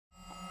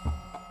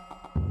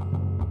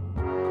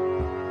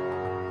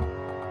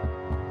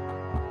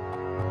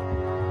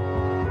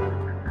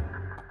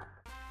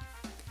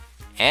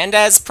And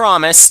as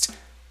promised,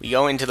 we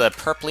go into the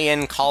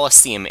Purplian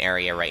Coliseum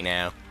area right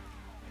now.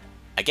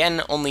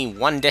 Again, only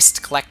one disc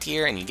to collect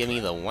here, and you give me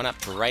the 1-up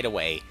right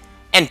away.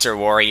 Enter,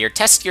 warrior.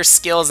 Test your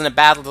skills in a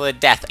battle to the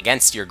death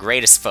against your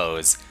greatest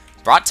foes,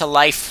 brought to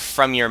life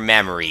from your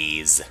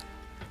memories.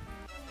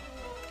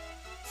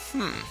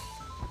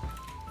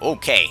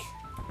 Okay.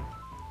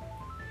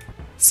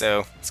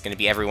 So, it's gonna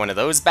be every one of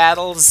those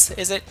battles,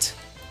 is it?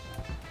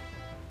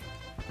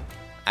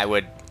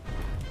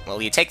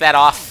 Well, you take that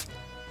off.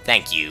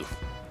 Thank you.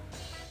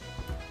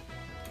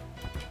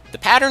 The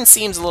pattern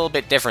seems a little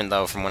bit different,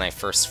 though, from when I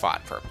first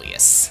fought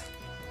Purplius.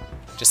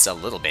 Just a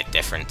little bit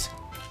different.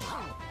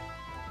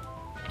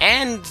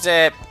 And,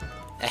 the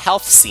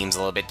health seems a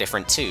little bit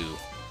different, too.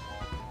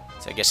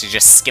 So I guess you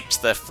just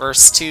skipped the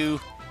first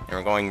two, and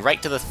we're going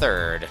right to the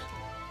third.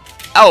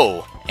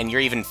 Oh! And you're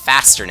even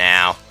faster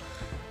now.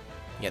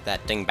 Get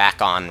that thing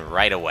back on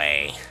right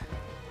away.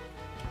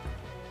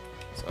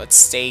 So let's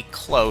stay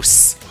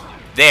close.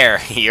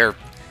 There, you're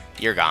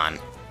gone.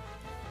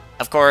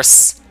 Of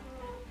course...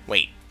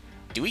 Wait,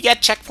 do we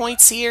get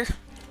checkpoints here?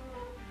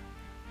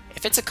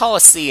 If it's a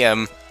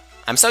Coliseum,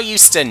 I'm so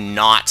used to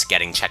not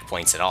getting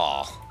checkpoints at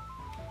all.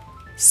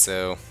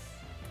 So...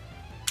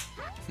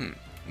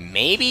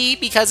 Maybe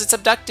because it's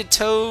Abducted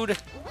Toad?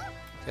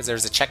 Because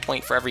there's a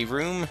checkpoint for every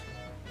room?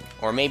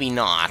 Or maybe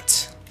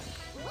not.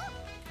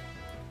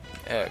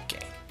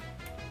 Okay.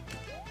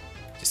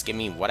 Just give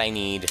me what I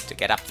need to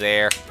get up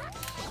there.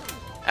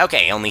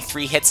 Okay, only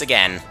 3 hits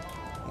again.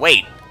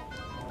 Wait,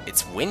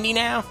 it's windy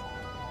now?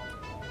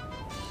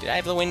 Did I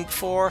have the wind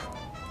before?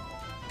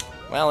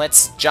 Well,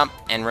 let's jump,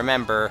 and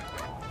remember,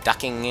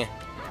 ducking,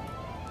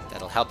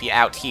 that'll help you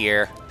out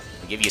here.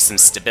 It'll give you some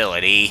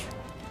stability.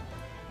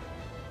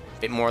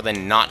 A bit more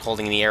than not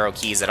holding the arrow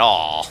keys at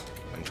all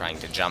when trying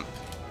to jump.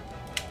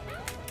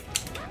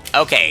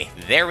 Okay,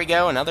 there we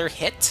go, another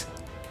hit.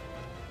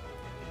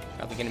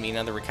 Probably gonna be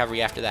another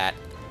recovery after that.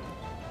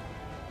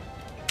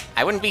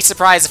 I wouldn't be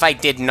surprised if I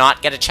did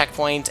not get a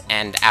checkpoint,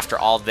 and after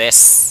all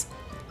this,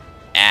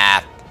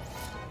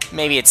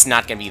 maybe it's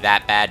not gonna be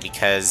that bad,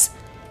 because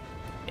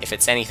if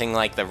it's anything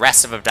like the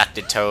rest of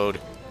Abducted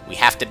Toad, we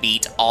have to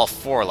beat all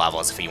 4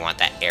 levels if we want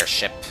that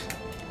airship.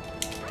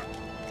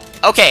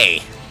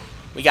 Okay,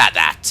 we got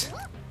that.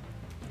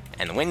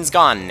 And the wind's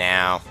gone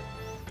now.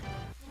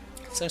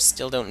 So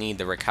still don't need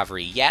the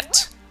recovery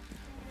yet.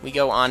 We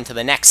go on to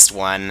the next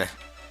one,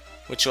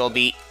 which will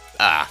be...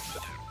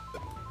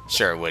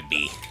 sure it would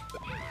be.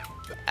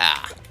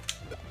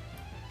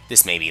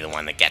 This may be the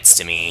one that gets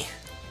to me.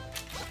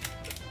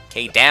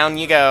 Okay, down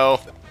you go.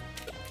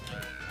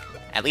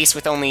 At least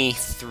with only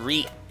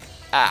 3...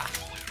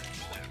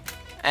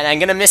 And I'm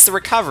gonna miss the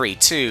recovery,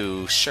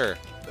 too, sure.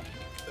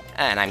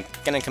 And I'm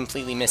gonna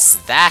completely miss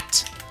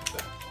that.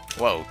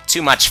 Whoa,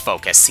 too much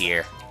focus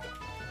here.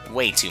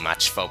 Way too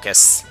much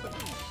focus.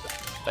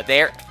 But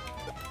there...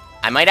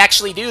 I might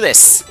actually do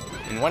this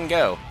in one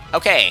go.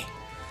 Okay.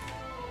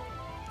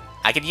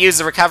 I could use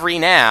the recovery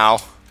now.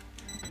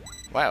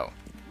 Wow.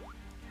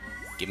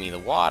 Give me the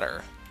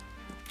water.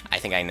 I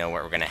think I know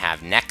what we're gonna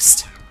have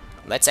next.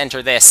 Let's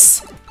enter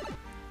this.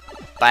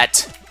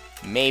 But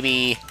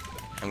maybe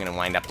I'm gonna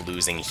wind up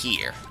losing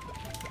here.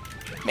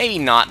 Maybe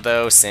not,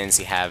 though, since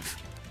you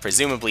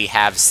presumably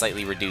have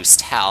slightly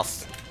reduced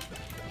health.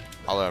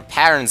 Although the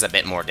pattern's a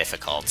bit more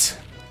difficult.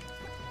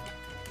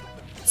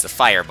 It's the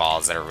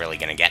fireballs that are really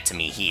gonna get to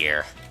me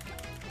here.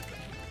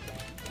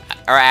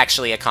 Or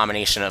actually a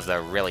combination of the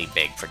really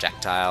big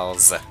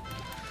projectiles.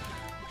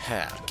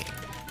 Okay.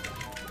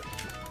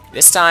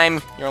 This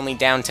time, you're only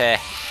down to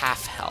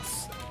half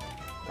health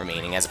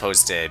remaining, as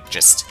opposed to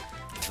just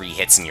 3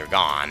 hits and you're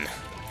gone.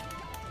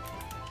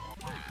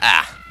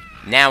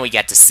 Now we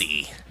get to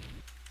see.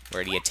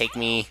 Where do you take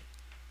me?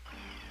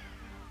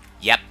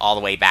 Yep, all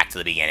the way back to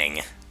the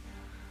beginning.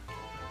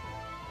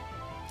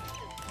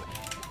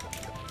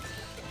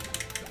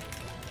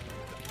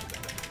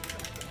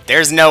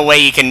 There's no way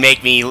you can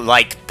make me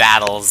like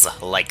battles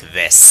like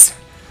this.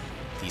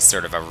 These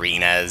sort of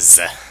arenas.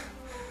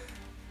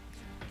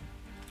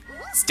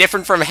 It's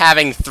different from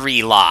having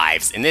 3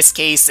 lives. In this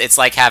case, it's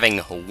like having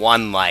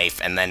 1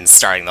 life and then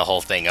starting the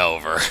whole thing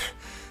over.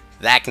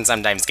 That can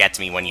sometimes get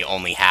to me when you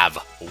only have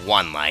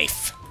 1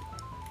 life.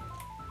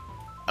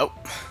 Oh.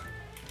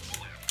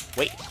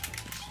 Wait.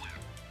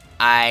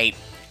 I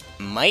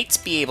might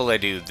be able to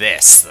do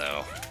this,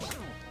 though.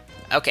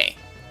 Okay.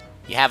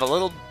 You have a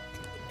little...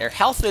 Their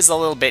health is a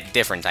little bit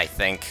different, I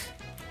think.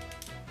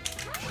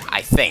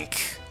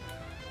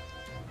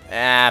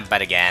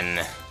 But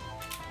again,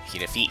 if you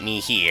defeat me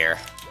here...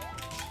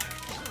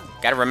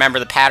 Gotta remember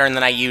the pattern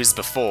that I used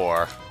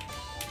before.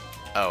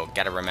 Oh,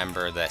 gotta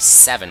remember the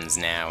 7s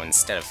now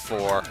instead of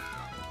 4.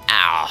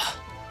 Ow.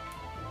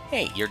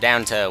 Hey, you're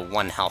down to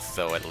 1 health,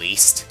 though, at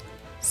least.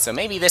 So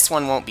maybe this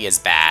one won't be as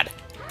bad.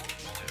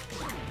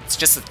 It's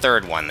just the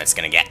 3rd one that's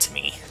gonna get to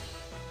me.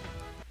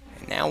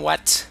 And now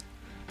what?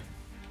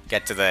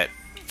 Get to the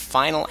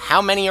final...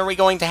 How many are we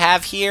going to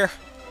have here?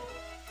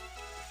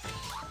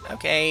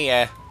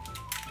 Okay,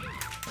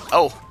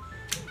 Oh!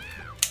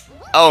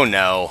 Oh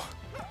no.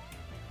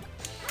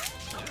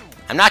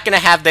 I'm not gonna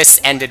have this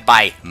ended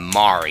by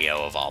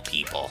Mario, of all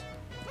people.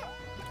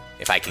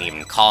 If I can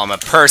even call him a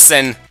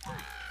person.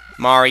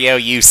 Mario,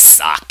 you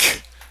suck.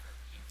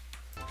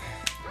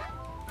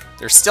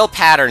 There's still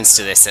patterns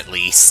to this, at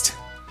least.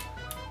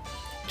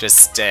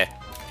 Just,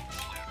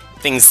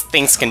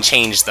 things can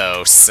change,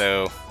 though,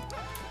 so...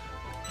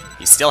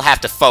 You still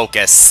have to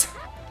focus.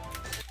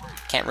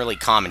 Can't really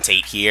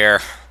commentate here.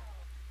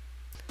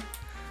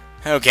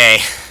 Okay.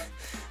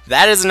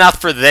 That is enough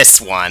for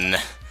this one.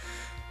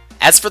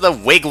 As for the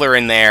Wiggler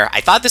in there,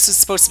 I thought this was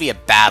supposed to be a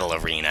battle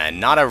arena,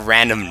 not a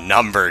random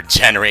number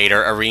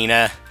generator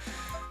arena.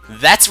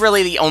 That's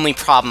really the only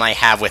problem I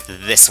have with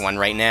this one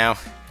right now.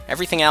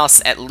 Everything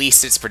else, at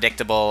least it's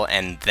predictable,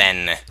 and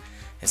then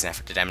is an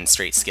effort to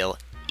demonstrate skill.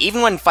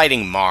 Even when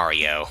fighting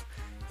Mario,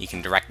 you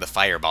can direct the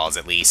fireballs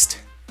at least.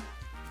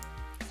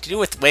 To do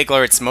with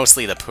Wiggler, it's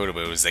mostly the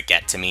Pootaboos that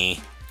get to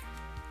me.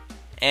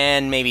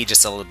 And maybe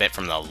just a little bit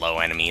from the low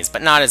enemies,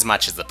 but not as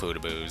much as the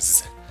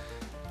Pootaboos.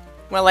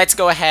 Well, let's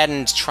go ahead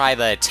and try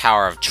the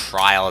Tower of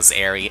Trials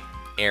area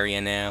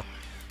now.